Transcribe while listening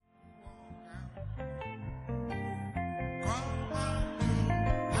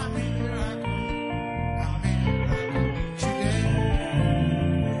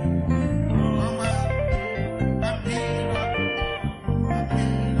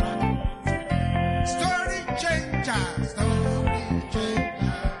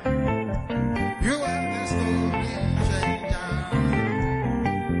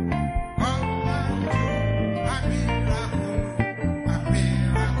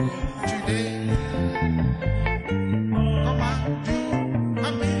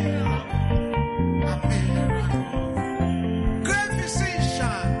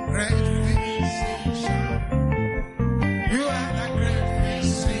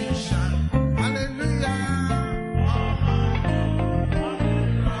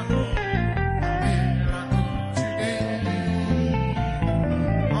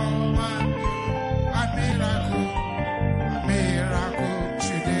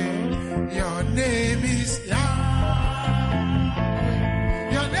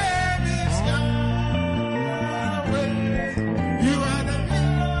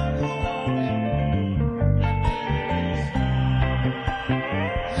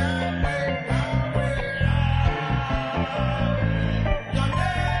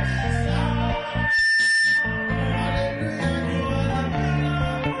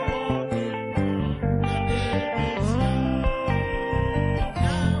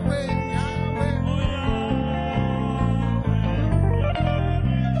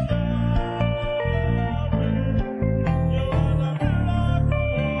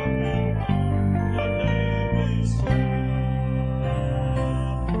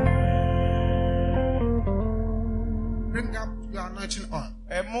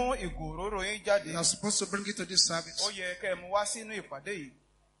You are supposed to bring it to this service.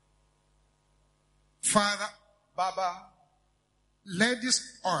 Father, Baba, let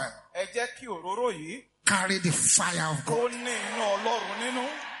this oil carry the fire of God.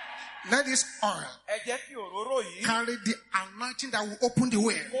 Let this oil carry the anointing that will open the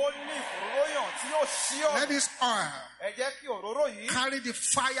way. Let this oil carry the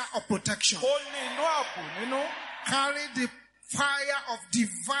fire of protection. Carry the fire of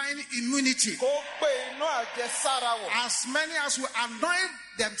divine immunity. As many as will anoint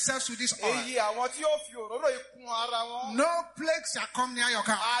themselves with this oil, no plague shall come near your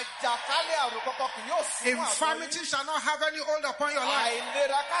camp. Infirmity shall not have any hold upon your life.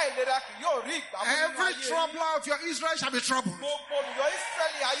 Every troubler of your Israel shall be troubled.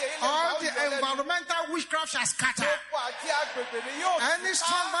 All the environmental witchcraft shall scatter. Any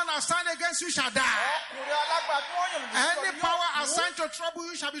strong man assigned against you shall die. Any power assigned to trouble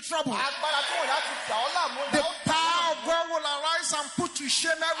you shall be troubled. The power of God will arise and put to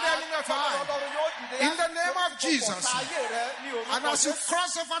shame every enemy of your life. In the name of Jesus. And as you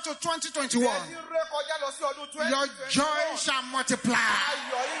cross over to 2021, your joy shall multiply.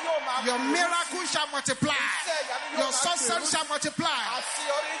 Your miracle shall multiply. Your success shall multiply.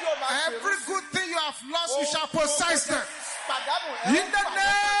 Every good thing you have lost, you shall possess them. In the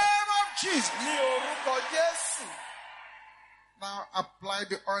name of Jesus. Now apply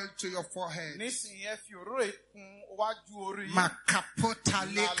the oil to your forehead.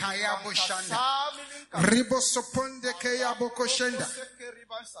 Makapotale kayabo shanda. Ribosoponde kayabo koshenda.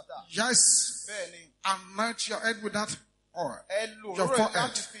 Yes. Anoint your head with that oil. Your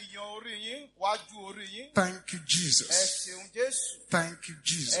forehead. Thank you, Jesus. Thank you,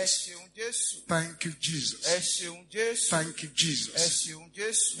 Jesus. Thank you, Jesus. Thank you,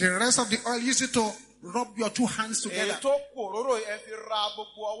 Jesus. The rest of the oil, use it to rub your two hands together,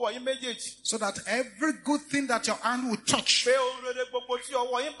 so that every good thing that your hand will touch in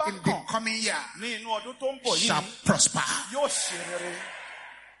the coming year shall prosper.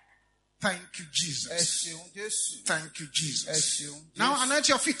 Thank you, Jesus. Thank you, Jesus. Now anoint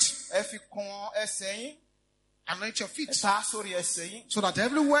your feet. Anoint your feet, so that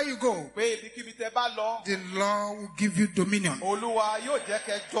everywhere you go, the Lord will give you dominion.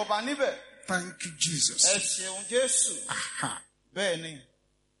 Thank you, Jesus. Aha.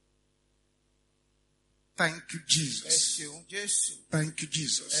 Thank you, Jesus. Thank you,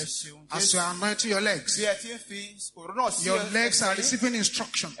 Jesus. As you are anointing your legs are receiving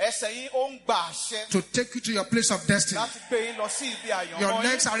instruction to take you to your place of destiny. Your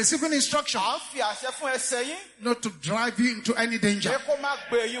legs are receiving instruction not to drive you into any danger.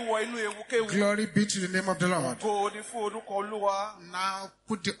 Glory be to the name of the Lord. Now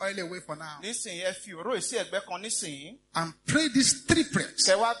put the oil away for now and pray these three prayers.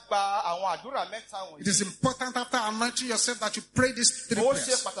 It is important after anointing yourself that you pray these three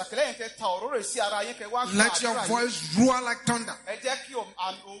prayers. Let your voice roar like thunder. Even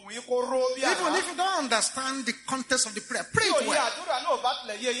if you don't understand the context of the prayer, pray it well.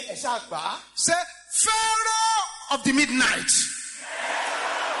 Say, Pharaoh of the midnight.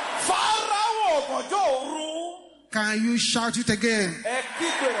 Can you shout it again?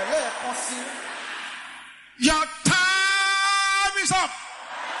 Your time is up.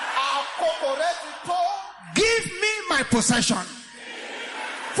 Give me my possession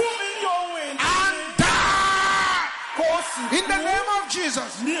and die in the name of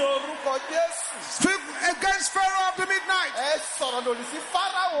Jesus. Speak against Pharaoh of the midnight.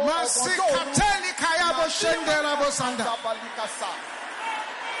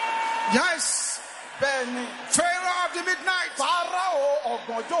 Yes. Pharaoh of the midnight.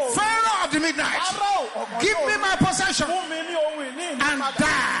 Pharaoh of the midnight. Give me my possession and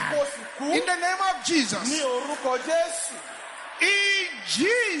die. In the name of Jesus. In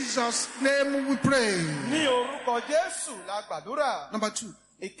Jesus' name we pray. Number 2.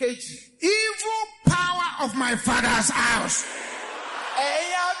 Evil power of my father's house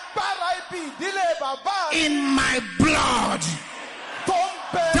in my blood. Die!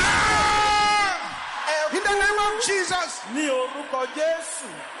 In the name of Jesus.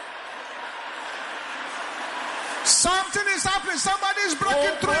 Something is happening. Somebody is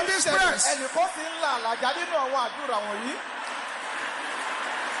breaking through in this press.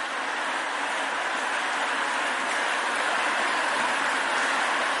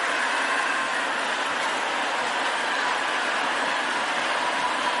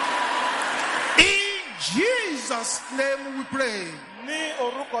 Jesus' name we pray.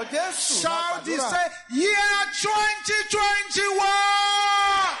 Shout this, say, year 2021.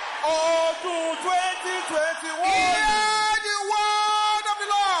 Hear the word of the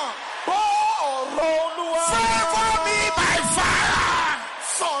Lord. Favor me by fire.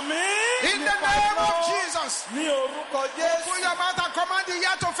 In the name of Jesus. Open your mouth and command the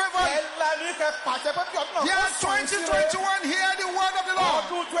year to favor you. Year 2021, hear the word of the Lord.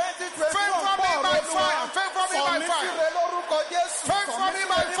 Favor me by fire. Favor me by fire. Favor me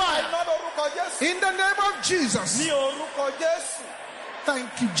by fire. In the name of Jesus.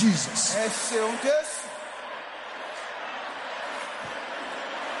 Thank you, Jesus.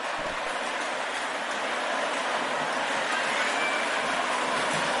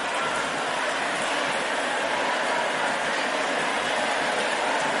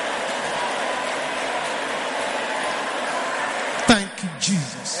 Thank you,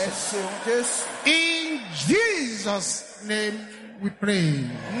 Jesus. In Jesus' name we pray.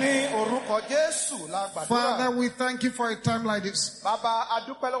 Father, we thank you for a time like this. And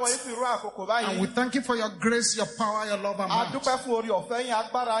we thank you for your grace, your power, your love and might.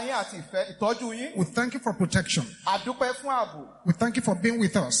 We thank you for protection. We thank you for being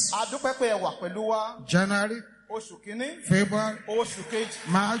with us. January, February,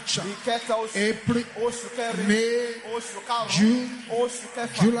 March, April, May, June,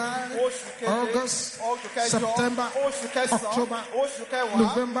 July, August, September, October,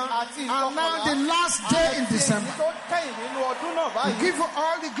 November, and now the last day in December. We give you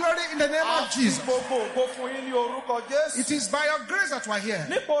all the glory in the name of Jesus. It is by your grace that we are here.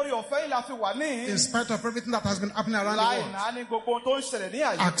 In spite of everything that has been happening around the world.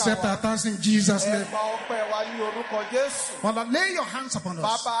 Accept our thanks in Jesus' name. Father, lay your hands upon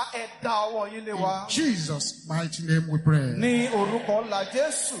us. In Jesus' mighty name we pray.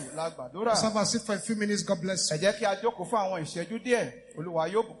 Let's have a seat for a few minutes. God bless you.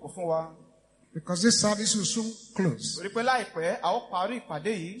 Because this service will soon close.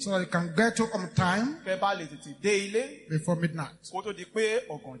 So you can get home on time before midnight.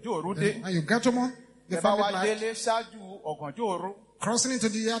 Then when you get home before midnight, crossing into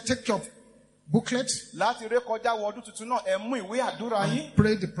the year, take your booklet and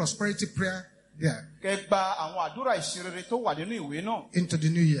pray the prosperity prayer there into the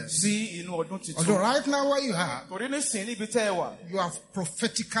new year. Although right now where you are, you have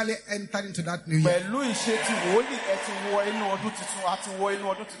prophetically entered into that new year.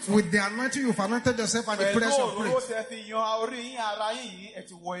 With the anointing you've anointed yourself and the prayers of praise.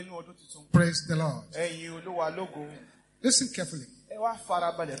 Praise the Lord. Listen carefully.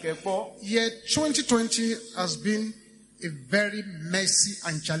 Year 2020 has been a very messy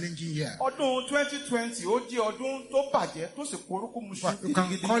and challenging year. But you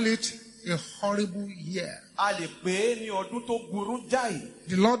can call it a horrible year.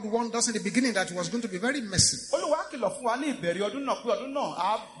 The Lord warned us in the beginning that it was going to be very messy.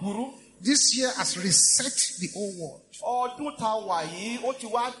 This year has reset the whole world.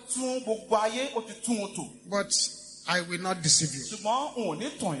 But I will not deceive you.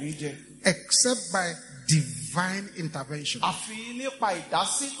 Except by divine intervention.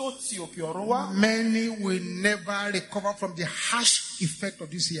 Many will never recover from the harsh effect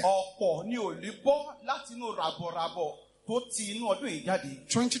of this year.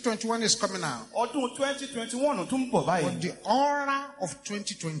 2021 is coming out. But the aura of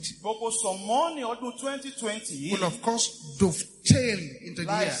 2020 will of course dovetail into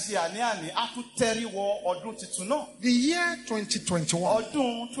the year. The year 2021,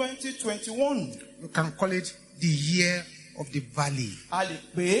 you can call it the year of the valley.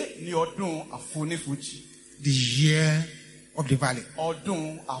 The year of the valley.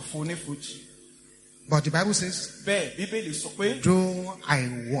 But the Bible says, though I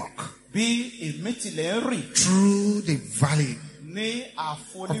walk through the valley of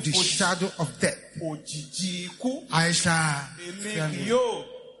the shadow of death, I shall fear no,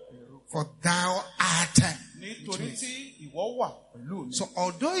 for thou art with me. So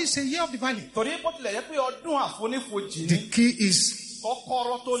although it's a year of the valley, the key is for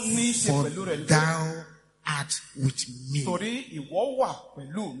thou art with me.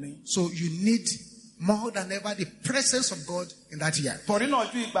 So you need more than ever the presence of God in that year.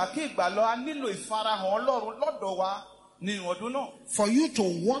 For you to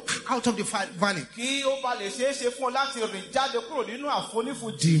walk out of the valley,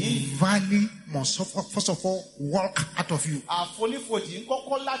 the valley must first of all walk out of you.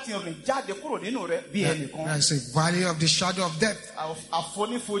 There's a valley of the shadow of death.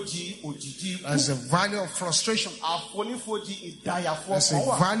 There's a valley of frustration. There's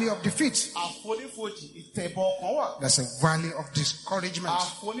a valley of defeat. There's a valley of discouragement.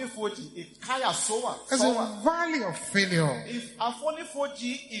 There's a valley of failure.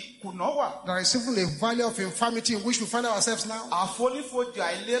 There is even a valley of infirmity in which we find ourselves now.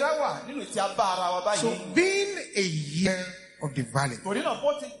 So being a year of the valley,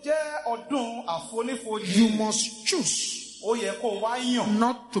 you must choose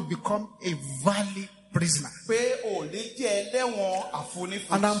not to become a valley prisoner.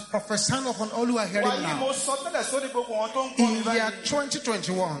 And I'm prophesying upon all who are hearing now. In year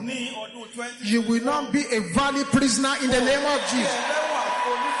 2021, you will not be a valley prisoner in the name of Jesus.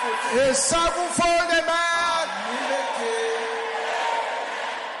 A sevenfold amen.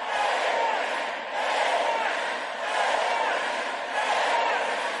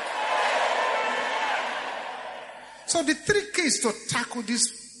 So the three keys to tackle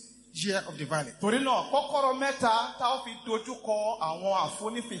this year of the valley. One,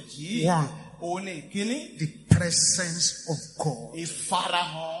 the presence of God.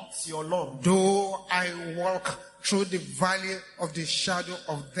 Though I walk through the valley of the shadow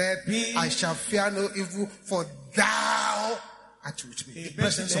of death, I shall fear no evil, for thou art with me. The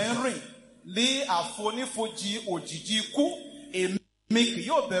presence of God.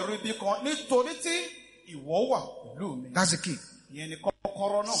 That's the key.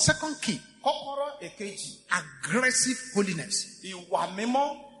 Second key, aggressive holiness.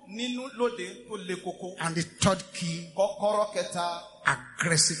 And the third key,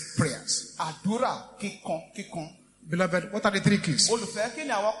 aggressive prayers. Beloved, what are the three keys?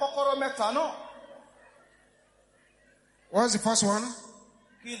 What's the first one?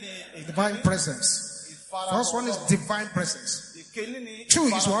 Divine presence. First one is divine presence. Two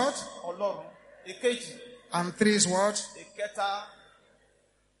is what? And three is what?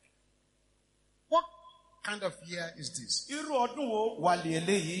 What kind of year is this?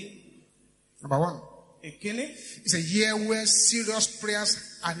 Number one, it's a year where serious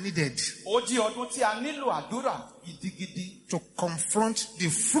prayers are needed to confront the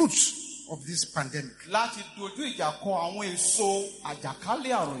fruits of this pandemic. The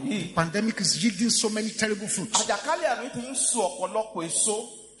pandemic is yielding so many terrible fruits.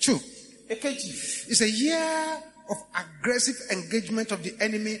 Two, it's a year of aggressive engagement of the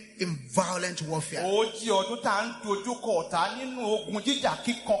enemy in violent warfare.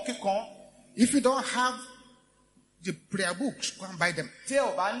 If you don't have the prayer books, go and buy them.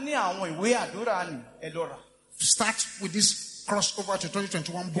 Start with this crossover to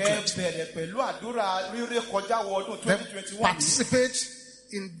 2021 booklet. Then participate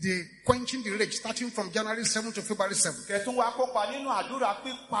in the quenching the rage, starting from January 7 to February 7.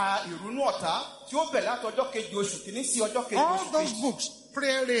 All those books,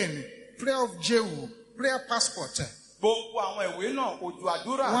 prayer rain, prayer of Jehu, prayer passport,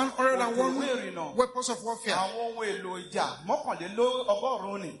 101 weapons of warfare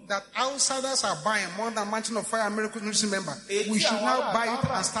that outsiders are buying more than Mountain of Fire and Miracle Ministry member. We should now buy it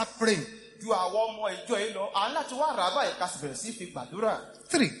and start praying.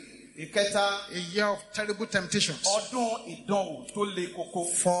 3. A year of terrible temptations. 4.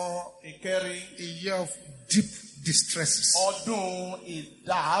 A year of deep distresses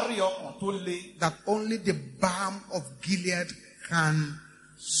that only the balm of Gilead can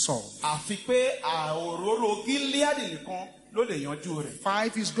solve.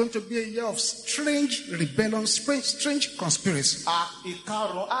 5 is going to be a year of strange rebellion, strange conspiracy.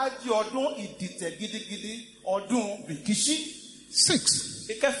 6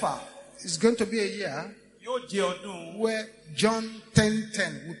 is going to be a year where John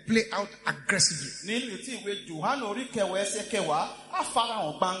 10:10 will play out aggressively. The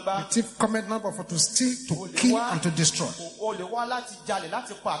thief cometh not but for to steal, to kill, and to destroy.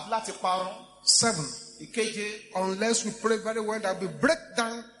 7. Unless we pray very well, that we break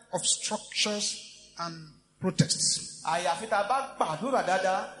down of structures and protests. Àyàfi tá a bá gbàdúrà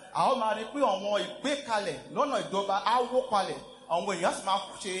dáadáa, a ó máa rí pé àwọn ìgbékalẹ̀ lọ́nà ìjọba á wó palẹ̀, àwọn èèyàn sì máa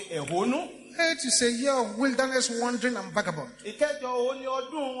ṣe ẹ̀hónú. It is a year of wilderness wandering and vagabond. Ìkẹjọ ó ní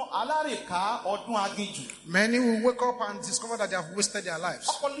ọdún alárìnká, ọdún aginjù. Many will wake up and discover that they have wasted their lives.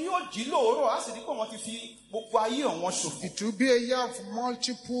 Ọ̀pọ̀ ni yóò jí lóòrọ̀, á sì rí pé wọ́n ti fi gbogbo ayé wọn ṣòfò. It will be a year of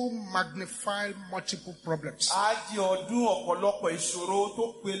multiple magnified multiple problems. Á di ọdún ọ̀pọ̀lọpọ̀ ìṣòro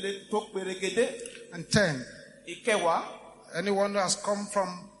tó perégedé. And 10. Ìkẹwàá. Anyone who has come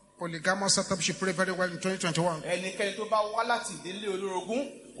from polygamous setup should pray very well in 2021. Ẹnikẹ́ni tó bá wá láti ìdílé olórogún,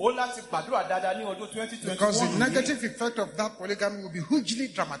 ó láti gbàdúrà dáadáa ní ọdún 2021. Because the negative effect of that polygamy will be hugely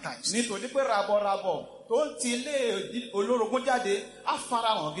dramatized. Nítorí pé rabọ̀rabọ̀ tó ń ti ilé olórogún jáde á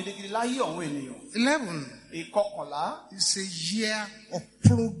farahàn gidigidi láyé àwọn ènìyàn. 11. Ìkọkànlá. It's a year of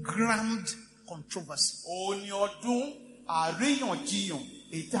programmed controversy. Ó ní ọdún àríyànjiyàn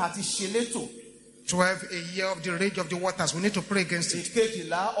èyí tí a ti ṣe létò. 12, a year of the rage of the waters. We need to pray against it.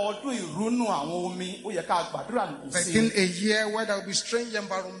 Ìkejìlá, ọdún ìrúnú àwọn omi, ó yẹ ká gbàdúrà nù sí. 13, a year where there will be strange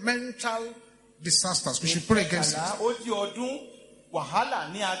environmental disasters. We should pray against it. Ó di ọdún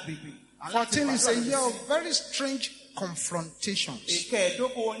wàhálà ní agbègbè. 14 is a year of very strange confrontations.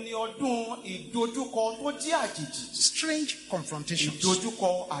 Ìkẹẹ̀dógún ní ọdún ìdojúkọ tó jẹ́ àjèjì. Strange confrontations.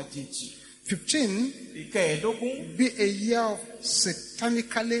 Ìdojúkọ àjèjì. 15 ìkẹẹ̀dógún be a year of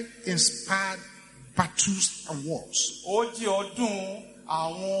satanically inspired battles and wars. Ó jẹ́ ọdún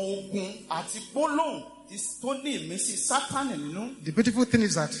àwọn ogun àti gbólóhùn tó ní ìmísí Sátánì nínú. The beautiful thing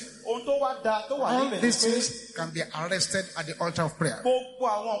is that ohun tó wá da tó wà all níbẹ̀ these things can be arrested at the altar of prayer. Gbogbo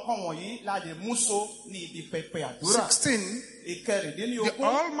àwọn nǹkan wọ̀nyí la lè mú so ní ibi pẹpẹ àdúrà. 16 ìkẹrìndínlógún. The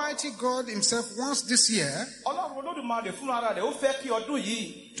Almighty God Himself wants this year Ọlọ́run Olódùmarè fúnra ara rẹ̀ ó fẹ́ kí ọdún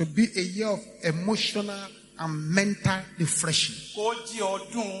yìí to be a year of emotional and mental refreshing. Kó jẹ́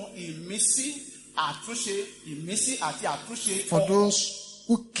ọdún ìmísí àtúnṣe, ìmísí àti àtúnṣe. For those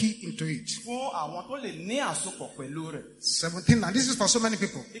who key into it. Fún àwọn tó lè ní àsopọ̀ pẹ̀lú rẹ̀. 17, and this is for so many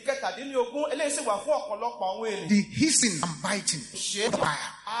people. Ìkẹtàdínlógún, eléyìí sì wà fún ọ̀pọ̀lọpọ̀ àwọn ènìyàn. The hissing and biting. Ṣé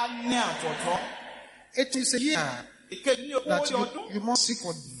á ní àtọ̀tọ̀? It is a year Ìkejìdínlógún that ó ọdún. you must seek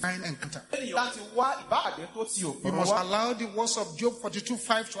for divine encounter. Ènìyàn láti wá ìbáàdé tó ti òpin You must wá. allow the words of Job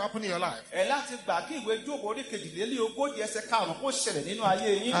 42:5 to happen in your life. Ẹ láti gbà kí ìwé Jóòbù orí kejìlélógójì ẹsẹ̀ karùn-ún kó ṣẹlẹ̀ nínú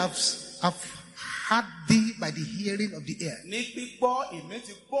ayé yín. I've heard thee by the hearing of the ear. Ní gbígbọ́ èmi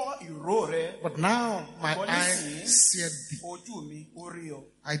ti gbọ́ ìró rẹ. But now my eye seeth thee. Ojú mi ó rí ọ.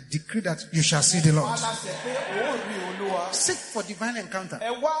 I decree that you shall see the Lord. Aláṣẹ pé ó rí Olúwa. Seek for divine encounter.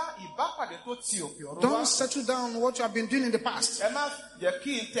 Ẹ wá ìbápàdé tó ti òpin ọ̀run wá. Don't settle down what you have been doing in the past. Ẹ má jẹ́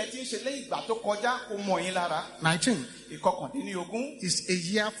kí n tẹ́tí ń ṣe lẹ́yìn ìgbà tó kọjá kó mọ̀ yín lára. 19 ìkọkàndínlógún is a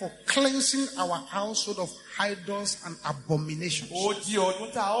year for cleansing our household of idols and abominations. Ó di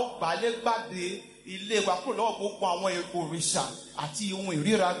ọdún tá a ó gbálẹ́gbàdé ilé wa kúrò lọ́wọ́ gbogbo àwọn òrìṣà àti ohun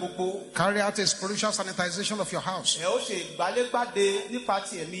ìríra gbogbo. Carry out a spiritual sanitization of your house. Ẹ ó ṣe ìgbálẹ́gbàdé nípa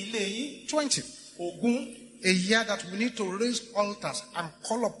ti ẹ̀mí ilé yín. 20. Ogún. A year that we need to raise altars and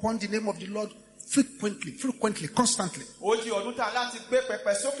call upon the name of the Lord frequently, constantly. Ó di ọdún tá a láti gbé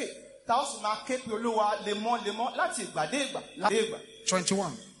pẹpẹ sókè tá a ó sì máa ké pe Olúwa lemọ́lemọ́ láti ìgbà dé ìgbà.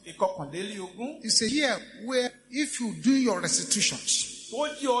 21. Ìkọkànlélógún. It's a year where if you do your restitutions, ó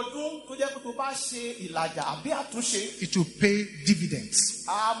di ọdún tó jẹ́ pé tó bá ṣe ìlàjà àbí àtúnṣe. it will pay dividends.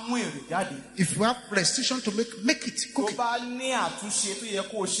 Á mú èrè jáde. If you have restitution to make it. Tó bá ní àtúnṣe tó yẹ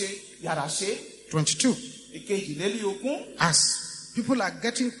kó o ṣe, yàrá ṣe. 22. Ìkejìlélógún. As people are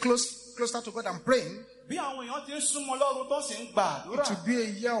getting closer to God and praying, bí àwọn èèyàn ti ń súnmọ́ Ọlọ́run tó sì ń gba àdúrà. it will be a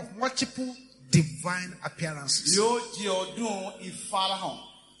year of multiple divine appearances. Yóò di ọdún ìfarahàn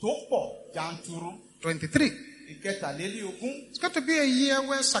tó pọ̀ jàǹtùrú. 23. Ìkẹtàlélógún. It's going to be a year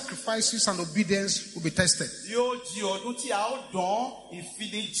where sacrifices and obedience will be tested. Yóò di ọdún tí a ó dán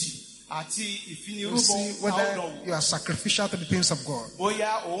ìfinijì àti ìfinirúbọ. You see whether you are sacrificial to the things of God.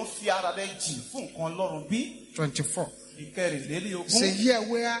 Bóyá òun fi ara rẹ̀ jì fún nǹkan Ọlọ́run bí. 24. Ìkẹrìnlélógún. It's a year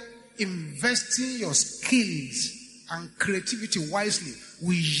where investing your skills and creativity wisely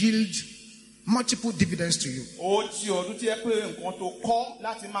will yield multiple dividends to you. Ó di ọdún tí ẹ pé nǹkan tó kọ́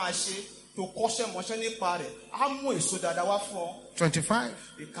láti máa ṣe tó kọ́ṣẹ́ mọṣẹ́ nípa rẹ̀ á mú èso dáadáa wá fún ọ. 25.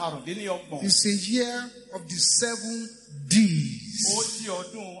 Ìkarùndínlọ́gbọ̀n. It's a year of the 7 D's. Ó di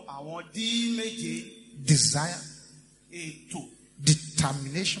ọdún àwọn D méje. Desire, Ètò,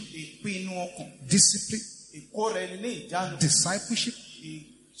 determination, ìpinnu ọkàn, discipline, ìkóra ẹni ní ìjánu, discipleship,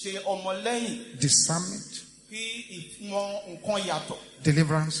 ìṣe ọmọlẹ́yìn, discernment, kí ìmọ̀ nǹkan yàtọ̀,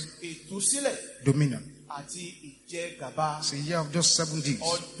 deliverance, ìtúsílẹ̀ dominion. àti ìjẹgàba. It's a year of just 7 D's.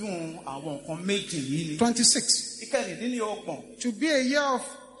 Ọdún àwọn nǹkan méje yìí ni. 26. Ìkẹrìndínlọ́gbọ̀n. To be a year of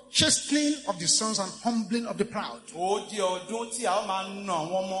chastening of the sons and humbling of the proud. Ó jẹ́ ọdún tí a ó máa nà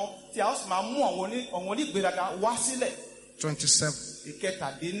àwọn ọmọ, tí a ó sì máa mú àwọn onígbéraga wá sílẹ̀. 27.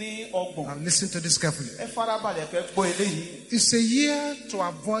 Ìkẹtàdínlọ́gbọ̀n. And listen to this carefully. Ẹ farabalẹ̀ kẹ́ gbọ́ eléyìí. It's a year to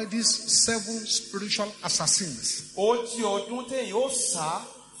avoid these 7 spiritual assassins, Ó jẹ́ ọdún téèyàn ó sá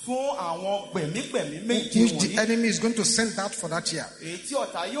fún àwọn gbẹ̀mígbẹ̀mí méje which the wọ̀nyí. enemy is going to send out for that year. Èyí tí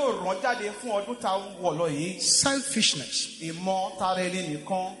ọ̀tá yóò rán jáde fún ọdún tá a wọ̀ lọ yìí. Selfishness, Ìmọ̀ tara ẹni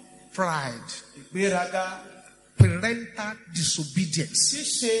nìkan. pride, Ìgbéraga. parental disobedience.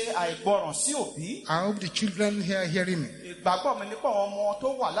 Ṣíṣe àìgbọràn sí òbí. I hope the children here are hearing me. Ìgbàgbọ́ mi nípa àwọn ọmọ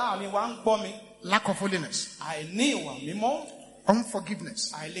tó wà láàrin wa ń gbọ́ mi. Lack of holiness, Àìní ìwà mímọ́.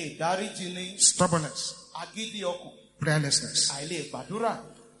 unforgiveness, Àìlè dáríjì ni. stubbornness, Agídí ọkàn. prayerlessness. Àìlè gbàdúrà.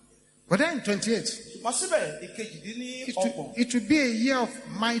 But then in 28, Ṣùgbọ́n síbẹ̀ ìkejìdínlọ́gbọ̀n. it will be a year of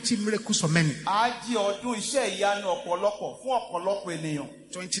mighty miracles for many. Á jí ọdún iṣẹ́ ìyanu ọ̀pọ̀lọpọ̀ fún ọ̀pọ̀lọpọ̀ ènìyàn.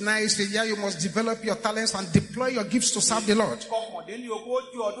 29 is the year you must develop your talents and deploy your gifts to serve the Lord.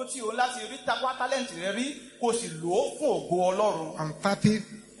 Kọkàndínlógójì ọdún tí o láti rí tapá tálẹ́ǹtì rẹ rí kó o sì lò ó fún ògo Ọlọ́run. And 30,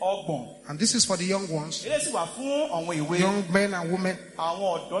 Ọgbọ̀n. and this is for the young ones, Ilé sì wà fún àwọn ìwé. young men and women.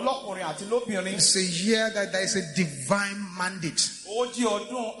 Àwọn ọ̀dọ́ lọ́kùnrin àti lóbìnrin. It's a year that there is a divine mandate Ó jí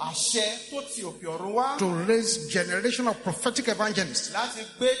ọdún àṣẹ tó ti òkè ọ̀run wá. to raise generation of prophetic evangelists Láti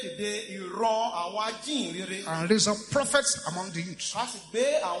gbé dìde ìran àwọn ajíhìnrere. and raise up prophets among the youth. Ká sì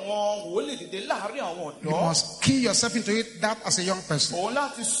gbé àwọn wòlíì dìde láàárín àwọn You ọ̀dọ́. must key yourself into it, that as a young person. Òun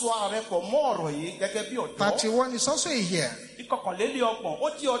láti sọ ààrẹ pọ̀ mọ́ ọ̀rọ̀ yìí gẹ́gẹ́ bí ọ̀dọ́. 31 is also a year Ìkọkànlélọ́gbọ̀n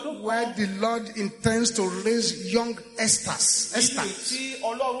ó jí ọdún where kan. the Lord intends to raise young Esthers, Ilé tí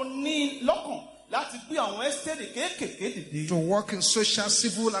Ọlọ́run ní lọ́kàn láti gbé àwọn ẹ́sítẹ́ẹ̀dì kéékèèké dìde. to work in social,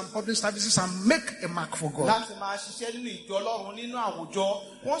 civil, and public services and make a mark for God. Láti máa ṣiṣẹ́ nínú ìjọ Ọlọ́run nínú àwùjọ.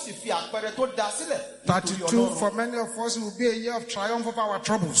 Wọ́n sì fi àpẹẹrẹ tó da sílẹ̀. nítorí 32 Ọlọ́run. for many of us will be a year of triumph over our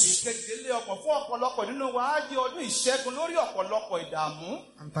troubles. Ìkejìlélọ́gbọ̀n fún ọ̀pọ̀lọpọ̀ nínú wa á jẹ́ ọdún ìṣẹ́gun lórí ọ̀pọ̀lọpọ̀ ìdààmú.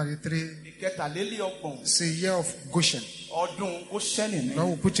 And 33 Ìkẹtàlélọ́gbọ̀n is a year of Goshen. ọdún Góṣẹ́nì ni. Lord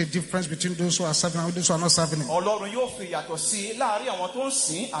will put a difference between those who are serving and those who are not serving Him. Ọlọ́run yóò fi ìyàtọ̀ sí i láàárín àwọn tó ń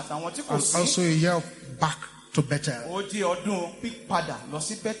sìn àtàwọn tí kò And sìn. also a year of back to Bethel. Ó jẹ́ ọdún pípadà lọ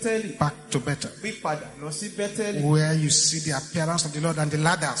sí Bẹ́tẹ́lì. Back to Bethel. Pípadà lọ sí Bẹ́tẹ́lì. Where you see the appearance of the Lord and the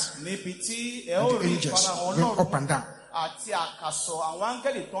ladders Níbi tí ẹ ó and the rí angels ìfarahàn going up Ọlọ́run and down. àti àkàsọ̀ àwọn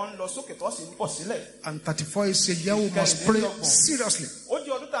áńgẹ́lì tó ń lọ sókè tó sì ń bọ̀ sílẹ̀. And 34 is a year we must pray seriously Ó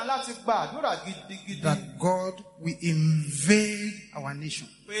jẹ́ ọdún tán láti gba àdúrà gidigidi. that God will invade our nation.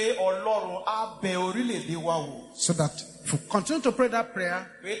 Pé Ọlọ́run á bẹ orílẹ̀-èdè wa wò. So that if we continue to pray that prayer,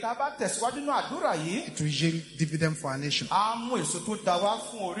 Pé tá a bá tẹ̀síwájú nínú àdúrà yìí, it will yield dividend for our nation. á mú èso tó da wá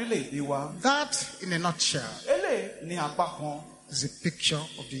fún orílẹ̀-èdè wa. That, in a nutshell, Eléyìí ni apá kan. is a picture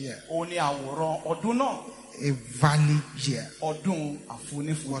of the year. Òun ni àwòrán ọdún náà. A valley year. Ọdún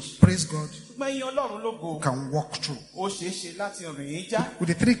àfonífojì. But praise God, Ṣùgbọ́n ìyẹn Ọlọ́run lógo. can walk through Ó ṣeé ṣe láti rìn ín já with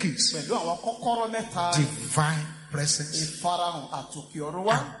the 3 keys: pẹ̀lú àwọn kọ́kọ́rọ́ mẹ́ta. divine presence, Ìfarahàn àtòkè ọ̀run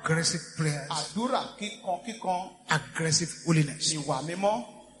wá. aggressive prayers, Àdúrà kíkan, aggressive holiness. ìwà mímọ́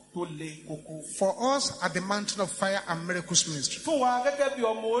tó le koko. For us at the Mountain of Fire and Miracles Ministry, Fún wa gẹ́gẹ́ bí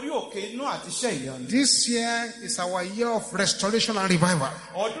ọmọ orí òkè inú àti iṣẹ́ ìyanu. this year is our year of restoration and revival.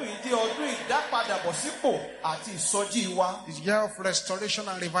 Ọdún yìí jẹ́ ọdún ìdápadàbọ̀sípò àti ìsọjí wa. It's a year of restoration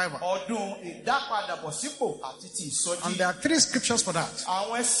and revival. Ọdún ìdápadàbọ̀sípò àti ti ìsọjí. And there are 3 scriptures for that.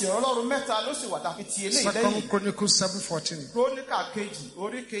 Àwọn ẹsẹ̀ Ọlọ́run mẹ́ta ló sì wà tàbí ti eléyìí lẹ́yìn. 2 Chronicles 7:14. Króníkà kejì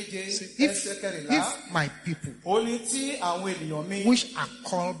orí keje ẹsẹ̀ kẹrìnlá. If my people, Ó ní tí àwọn ènìyàn mi which are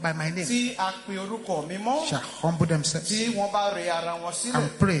called by my name, tí a pe orúkọ mi mọ́, shall humble themselves tí wọ́n bá rẹ ara wọn sílẹ̀,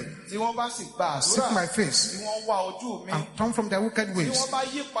 and pray, tí wọ́n bá sì gba seek my àdúrà, face, tí wọ́n wá ojú mi, and turn from their wicked tí ways, wọ́n bá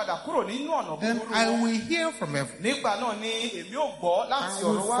yí padà kúrò nínú ọ̀nà then búburú I wọn. will hear from heaven Nígbà náà ni èmi ò gbọ́ láti and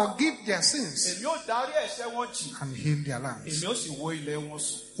ọ̀run will wá, forgive their sins èmi ò dárí ẹ̀ṣẹ̀ wọn jì, and heal their lands. èmi ò sì wo ilẹ̀ wọn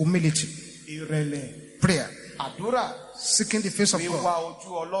sùn. Humility, Ìrẹ̀lẹ̀, prayer, àdúrà, seeking the face of wíwá God, ojú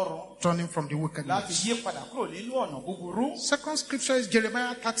Ọlọ́run turning from the wicked láti ways. yí padà kúrò nínú ọ̀nà búburú. Second scripture is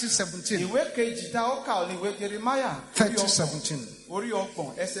Jeremiah 30:17. Ìwé kejì tá ó kà ní ìwé Jeremáyà 30:17. orí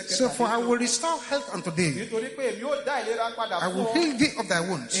ọgbọ̀n ẹsẹ̀ So for I will kẹtàlélógún. restore health unto thee, Nítorí pé èmi ó dá ìlera padà I fún will ọ. heal thee of thy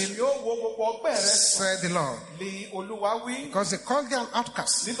wounds, Èmi ó wo gbogbo ọgbẹ́ rẹ sàn said the Lord. ní Olúwa wí. Because they called thee an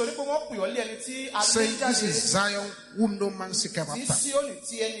outcast, Nítorí pé wọ́n pè ọ́ lé ẹni tí a lé saying, This jáde. is Zion, whom no man seeketh Tí after. Síónì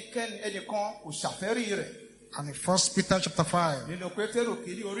tí ẹnìkan kò ṣàfẹ́rí rẹ̀. And in 1 Peter chapter 5, Nínú Pétérù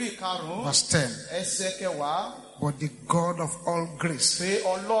kìíní orí ìkarùn-ún verse 10, ẹsẹ̀ kẹwàá. but the God of all grace, Pé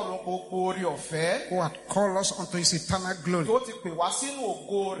Ọlọ́run gbogbo orí ọ̀fẹ́ who hath called us unto his eternal glory tó ti pè wá sínú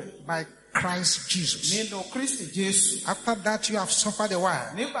ògo rẹ̀ by Christ Jesus, nínú Kristi Jésù. after that you have suffered a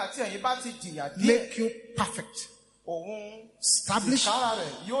while, Nígbà tí ẹ̀yin bá ti jìyà díẹ̀, make you perfect, establish,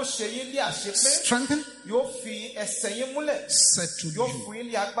 strengthen, settle you.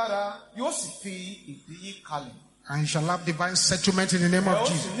 And you shall have divine settlement in the name of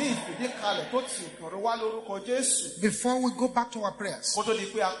Jesus. Before we go back to our prayers, there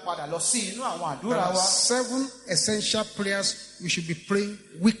are 7 essential prayers we should be praying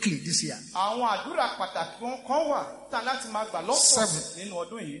weekly this year. 7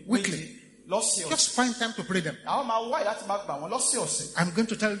 weekly. Just find time to pray them. I'm going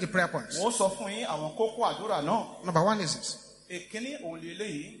to tell you the prayer points. Number 1 is this.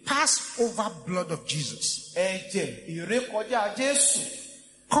 Passover blood of Jesus.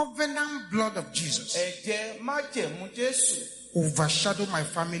 Covenant blood of Jesus. Overshadow my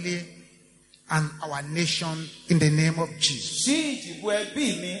family and our nation in the name of Jesus.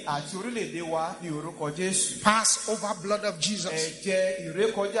 Passover blood of Jesus.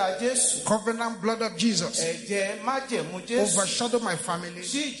 Covenant blood of Jesus. Overshadow my family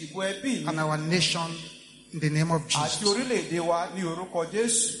and our nation in the name of Jesus.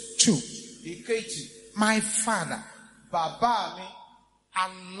 2. My Father,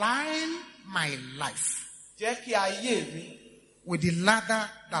 align my life with the ladder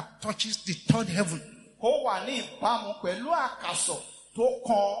that touches the 3rd heaven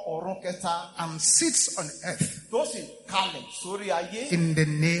and sits on earth in the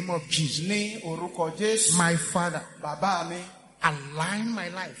name of Jesus. My Father, align my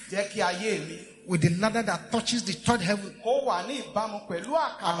life with the ladder that touches the 3rd heaven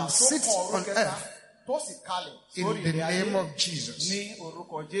and sits on earth in the name of Jesus.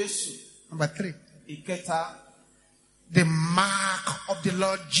 Number 3. The mark of the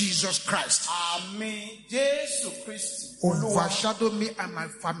Lord Jesus Christ overshadow me and my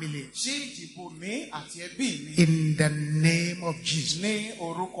family in the name of Jesus.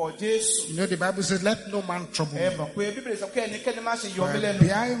 You know the Bible says, let no man trouble me.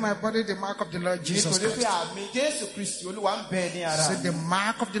 Bear in my body the mark of the Lord Jesus Christ. Say the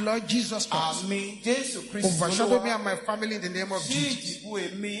mark of the Lord Jesus Christ overshadow me and my family in the name of Jesus.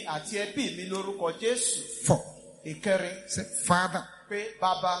 4. Say, Father,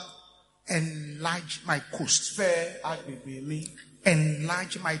 enlarge my coast,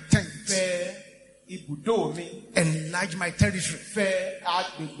 enlarge my tent, enlarge my territory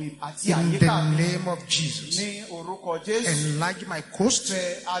in the name of Jesus. Enlarge my coast,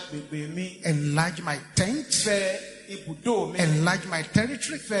 enlarge my tent, enlarge my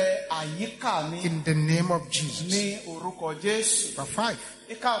territory in the name of Jesus. Number 5.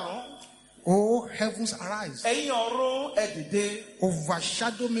 Oh, heavens arise.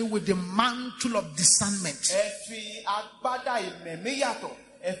 Overshadow me with the mantle of discernment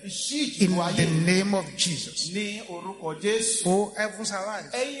in the name of Jesus. Oh, heavens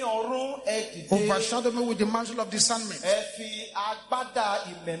arise. Overshadow me with the mantle of discernment in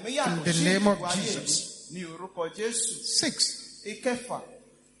the name of Jesus. 6.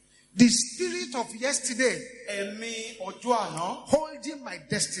 The spirit of yesterday holding my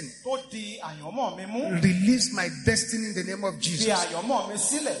destiny, release my destiny in the name of Jesus.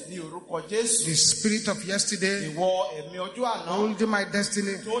 The spirit of yesterday holding my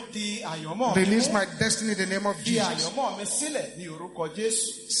destiny, release my destiny in the name of Jesus.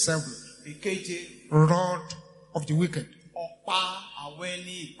 7. Rod of the wicked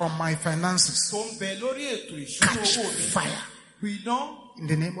on my finances, catch fire in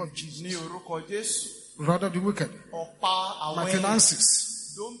the name of Jesus. Rod of the wicked, my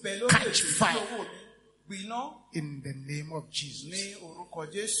finances, catch fire in the name of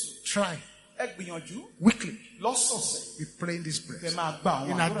Jesus. Try weekly. We pray in this prayer.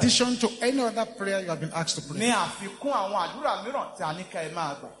 In addition to any other prayer you have been asked to pray.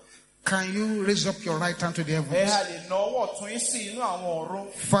 Can you raise up your right hand to the heavens?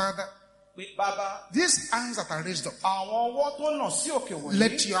 Father, these hands that are raised up,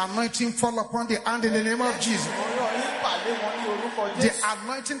 let your anointing fall upon the hand in the name of Jesus. The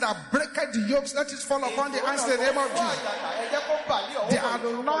anointing that breaketh the yokes, let it fall upon the hands in the name of Jesus. The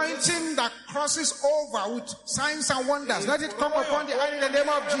anointing that crosses over with signs and wonders, let it come upon the hand in the name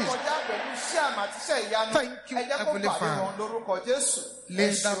of Jesus. Thank you, Heavenly Father. Lay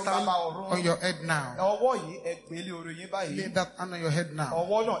that hand on your head now. Lay that hand on your head now.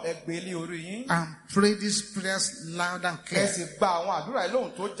 And pray these prayers loud and clear. Power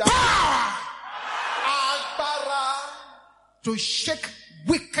to shake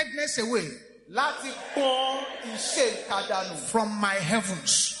wickedness away from my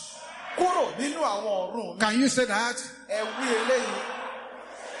heavens. Can you say that?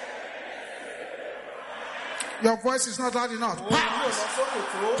 Your voice is not loud enough. Powers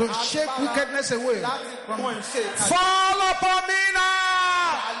to shake wickedness away. Fall upon me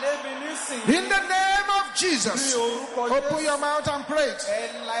now. In the name of Jesus. Open your mouth and pray.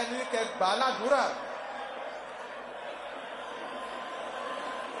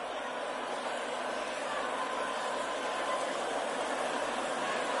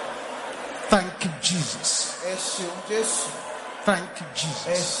 Thank you, Jesus. Thank you,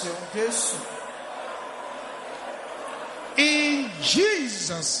 Jesus. In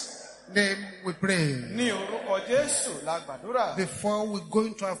Jesus' name we pray. Before we go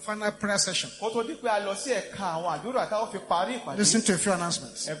into our final prayer session, listen to a few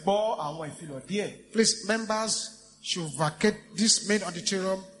announcements. Please, members should vacate this main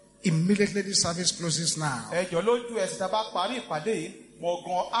auditorium immediately the service closes now.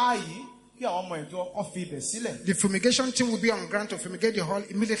 The fumigation team will be on ground to fumigate the hall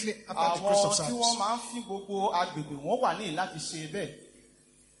immediately after the close of service.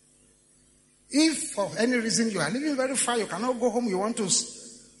 If for any reason you are living very far, you cannot go home, you want to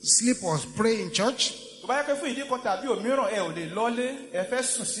sleep or pray in church,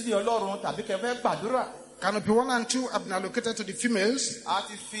 Canopy 1 and 2 have been allocated to the females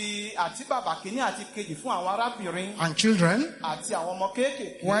and children,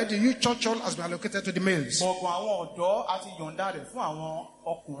 while the youth church hall has been allocated to the males.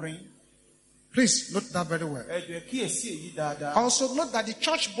 Please note that very well. Also note that the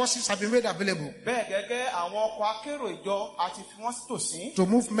church buses have been made available to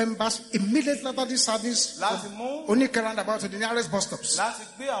move members immediately after this service only roundabout to the nearest bus stops.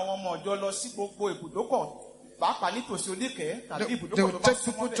 They will take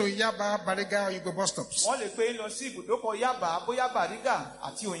people to Yaba, Bariga, or Yugo bus stops.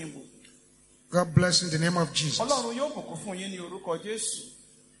 God bless you in the name of Jesus.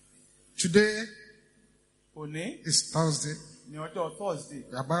 Today is Thursday. We are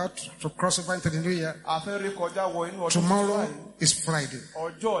about to cross over into the new year. Tomorrow is Friday.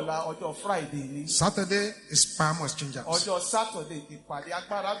 Saturday is Palm Exchangers.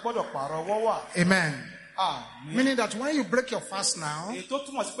 Amen. Meaning that when you break your fast now,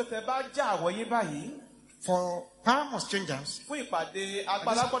 for Palm Exchangers,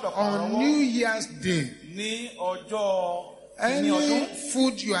 on New Year's Day, any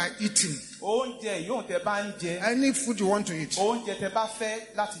food you are eating, any food you want to eat,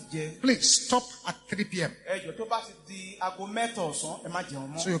 please stop at 3 p.m.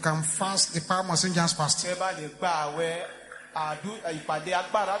 so you can fast the Palm Exchangers fast.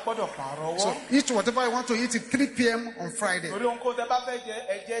 So eat whatever you want to eat at 3 p.m. on Friday. Because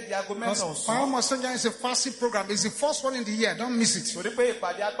Palm Exchangers is a fasting program. It's the first one in the year. Don't miss it.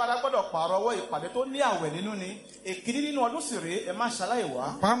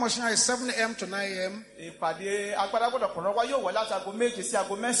 Palm Exchangers is 7 a.m. to 9 a.m.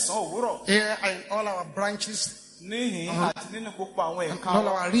 Here and in all our branches, in all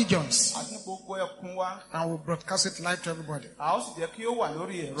our regions, and we'll broadcast it live to everybody.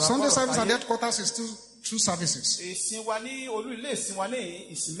 Sunday service at the headquarters is two services,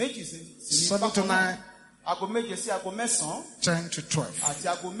 7 to 9, 10 to 12.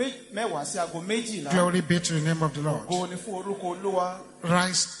 Glory be to the name of the Lord.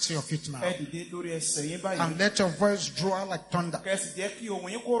 Rise to your feet now and let your voice draw like thunder as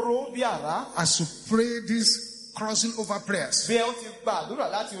you pray this crossing over prayers.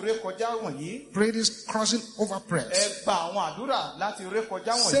 Pray this crossing over prayers.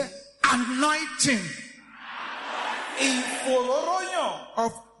 Say anointing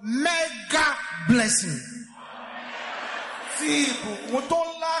of mega blessing.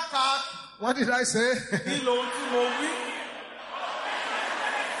 What did I say?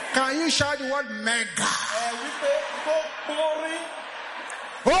 Can you shout the word mega?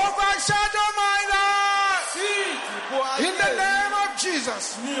 Overshadow my life in the name of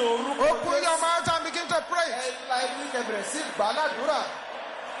Jesus. Open your mouth and begin to pray.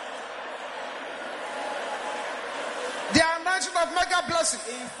 The anointing of mega blessing.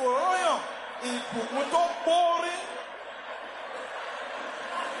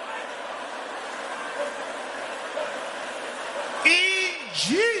 In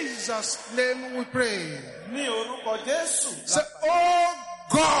Jesus' name we pray. Say, oh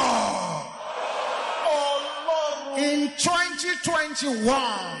God, in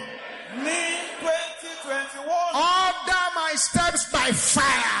 2021, order my steps by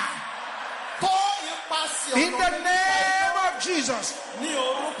fire. In the name of Jesus,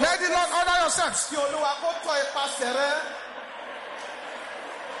 let the Lord order your steps.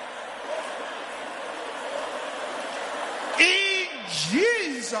 In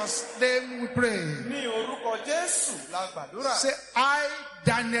Jesus' name we pray. Ní orúkọ Jésù la gbàdúrà. Say, I,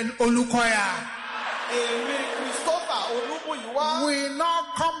 Daniel Olukoya, Èmi Christopher Olúmúyìwá. will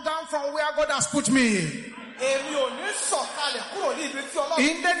not come down from where God has put me. Èmi ò ní sọ̀kalẹ̀ kúrò ní ibi tí Ọlọ́run.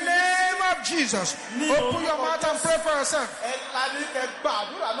 In the name of Jesus, open your mouth and pray for yourself. Ẹ lajú kẹ́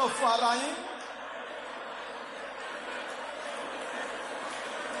gbàdúrà náà fún ara yín.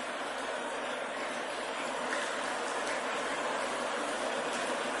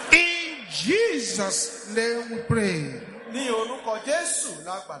 In Jesus' name we pray. Ní orúkọ Jésù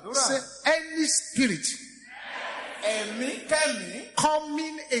la gbàdúrà. Say, any spirit Ẹ̀mí kẹ́mí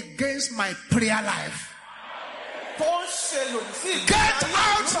coming against my prayer life, tó ń ṣe lòdì sí ìgbésí get ayé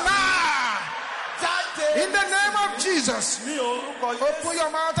out àdúrà. now. Jáde. In the name of Jesus, Ní orúkọ open Jésù.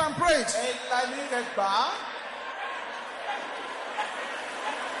 your mouth and pray. Ẹ lajú kẹ́ gbà á.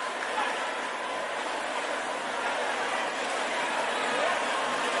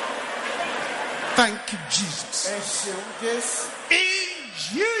 Thank you, Jesus. Ẹ ṣeun Jésù. In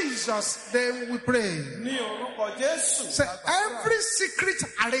Jesus' name we pray. Ní orúkọ Jésù. Say, every secret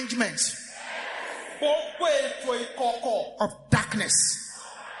arrangement Gbogbo ètò ìkọ̀kọ̀ of darkness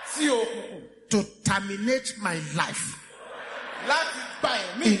tí òkùnkùn to terminate my life láti gba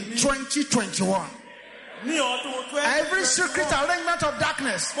ẹ̀mí in mi 2021. ní ọdún 2021. Every secret arrangement of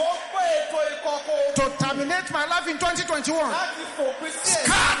darkness Gbogbo ètò ìkọ̀kọ̀ to terminate my life in 2021. láti fòpin sí ẹ̀mí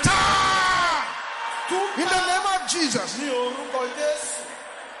Scatter! In the name of Jesus. ní orúkọ Jésù.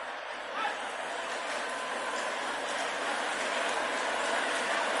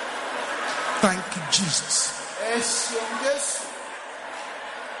 Thank you, Jesus. Ẹ ṣeun Jésù.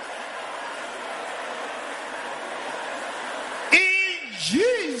 In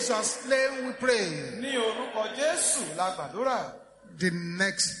Jesus' name we pray. Ní orúkọ Jésù la gbàdúrà. The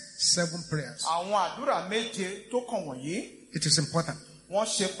next 7 prayers. Àwọn àdúrà méje tó kàn wọ̀nyí, It is important wọ́n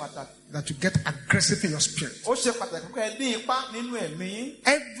ṣe pàtàkì. that you get aggressive in your spirit. Ó ṣe pàtàkì kí ẹ ní ipá nínú ẹ̀mí yín.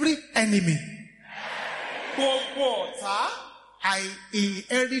 Every enemy Gbogbo ọ̀tá I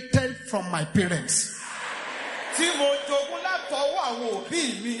inherited from my parents, tí mo jogún látọwọ́ àwọn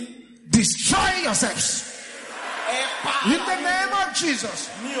òbí mi, destroy yourselves. ẹ pa In the name of Jesus,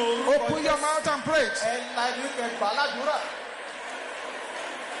 ní orúkọ open your Jésù. mouth and pray. Ẹ lajú kẹ́ gbà á ládùúrà.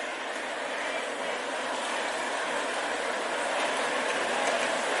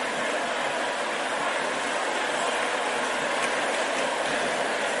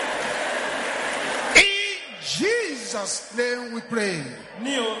 In Jesus' name we pray.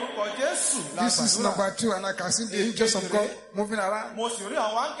 Ní orúkọ Jésù la This is gbàdúrà. number 2, and I can see the angels of God moving around. Mo sì rí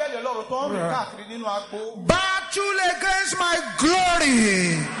àwọn áńgẹ́lì Ọlọ́run tó ń rìn káàkiri nínú agbo. Battle against my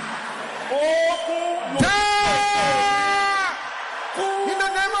glory. Ogun ló Die! kú In the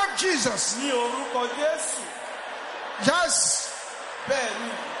name of Jesus. ní orúkọ Jésù. Yes. Bẹ́ẹ̀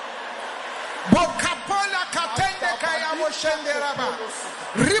ni. Bokapola katende kaya moshende raba.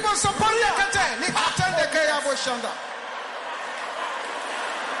 Ribo sopolia kate ni katende kaya moshanda.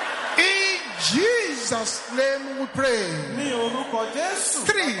 In Jesus' name we pray. Ní orúkọ Jésù.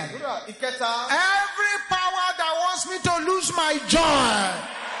 3. la gbàdúrà. Ìkẹta. Every power that wants me to lose my joy,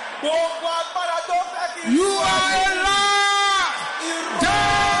 Gbogbo agbára tó fẹ́ kí n you sọ are a ní lie. irú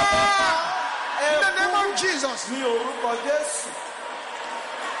Die! In the name of Jesus. ní orúkọ Jésù.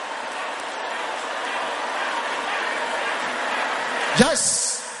 Yes.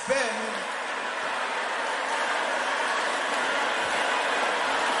 Bẹ́ẹ̀ ni.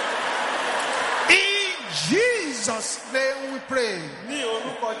 In Jesus' name we pray. Ní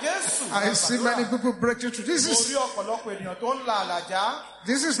orúkọ Jésù. I see many people breaking through. This Mo rí is ọ̀pọ̀lọpọ̀ ènìyàn tó ń la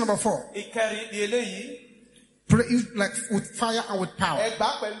àlàjá. number 4. Ìkẹrin ni eléyìí. Pray it like with fire and with power. Ẹ gbà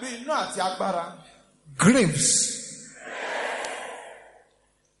á pẹ̀lú iná àti agbára. Graves,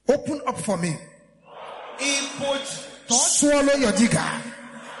 open up for me. Ibojì tó ń Swallow your digger.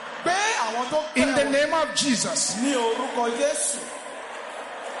 gbé àwọn tó ń In the pẹ́ name of Jesus. ní orúkọ Jésù.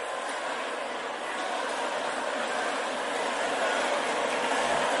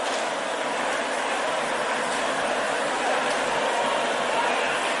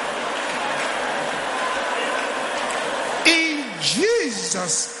 In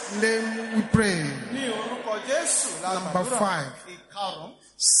Jesus' name we pray. Ní orúkọ Jésù la Number gbàdúrà. 5. Ìkarùn-ún.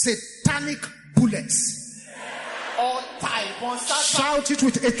 Satanic bullets. Ọta ìbọn sátá. Shout it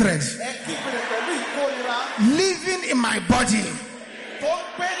with hatred. Ẹ kígbe pẹ̀lú ìkórira Living in my body. tó ń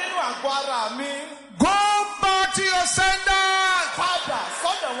gbé nínú àgọ́ ara mi. Go back to your sender. Padà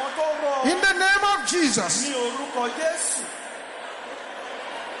sọ́dọ̀ wọn tó rọ. In the name of Jesus. Ní orúkọ Jésù.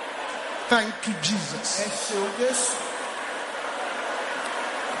 Thank you, Jesus. Ẹ ṣeun Jésù.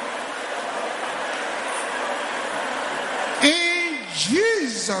 In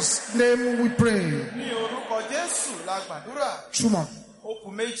Jesus' name we pray. 2 more.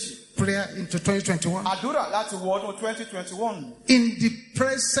 Prayer into 2021. In the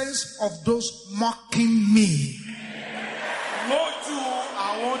presence of those mocking me.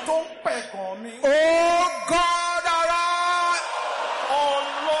 Oh God, arise.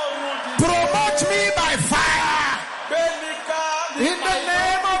 Promote me by fire. In the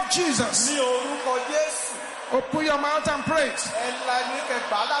name of Jesus. Open your mouth and pray it.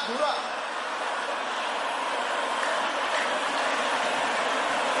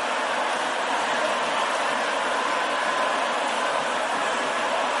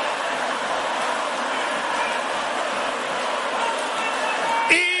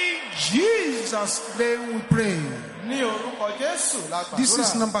 Jesus' name we pray. This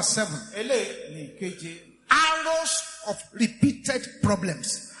is number 7. Arrows of repeated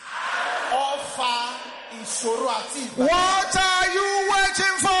problems. What are you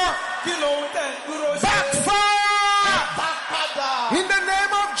waiting for? Backfire! In the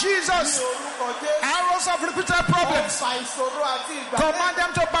name of Jesus. Arrows of repeated problems. Command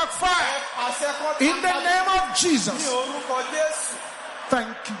them to backfire. In the name of Jesus.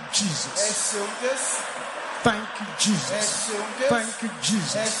 Thank you, Jesus. Thank you, Jesus. Thank you,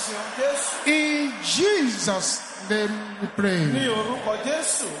 Jesus. In Jesus' name we pray.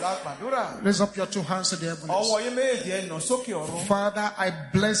 Raise up your 2 hands to the heavens. Father, I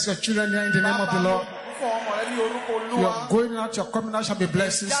bless your children here in the name of the Lord. Your going out, your coming out shall be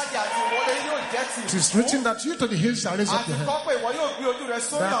blessings. It is written that you to the hills shall raise up your head.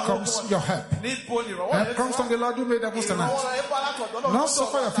 There comes your help. Help comes from the Lord who made heavens and earth. Not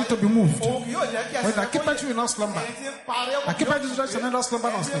suffer your feet to be moved. When I keep at you will not slumber. I keep at you shall not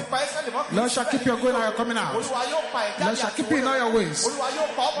slumber nor sleep. Lord shall keep your going and your coming out. Lord shall keep you in all your ways.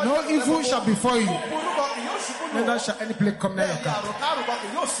 No evil shall befall you. Neither shall any plague come near your camp.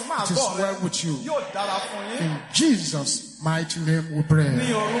 It is well with you. In Jesus' mighty name we pray.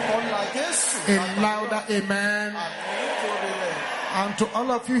 A louder amen. And to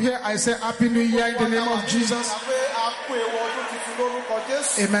all of you here, I say Happy New Year in the name of Jesus.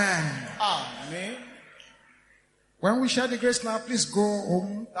 Amen. When we share the grace now, please go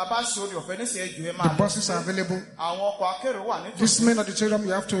home. The buses are available. This main auditorium,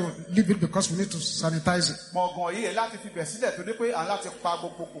 you have to leave it because we need to sanitize it.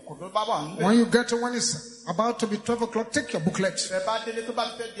 When you get to when it's about to be 12 o'clock, take your booklet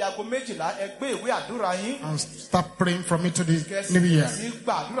and start praying from it to the new year.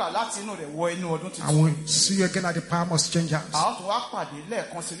 And we'll see you again at the Palm Exchange House.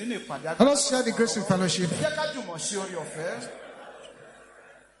 Let us share the grace in fellowship.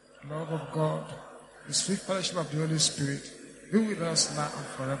 Love of God, the sweet fellowship of the Holy Spirit, be with us now and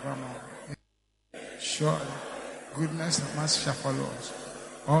forevermore. Surely, goodness and mercy shall follow us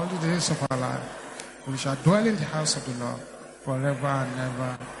all the days of our life. We shall dwell in the house of the Lord forever and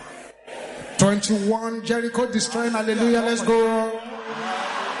ever. 21, Jericho destroying. Hallelujah. Let's go.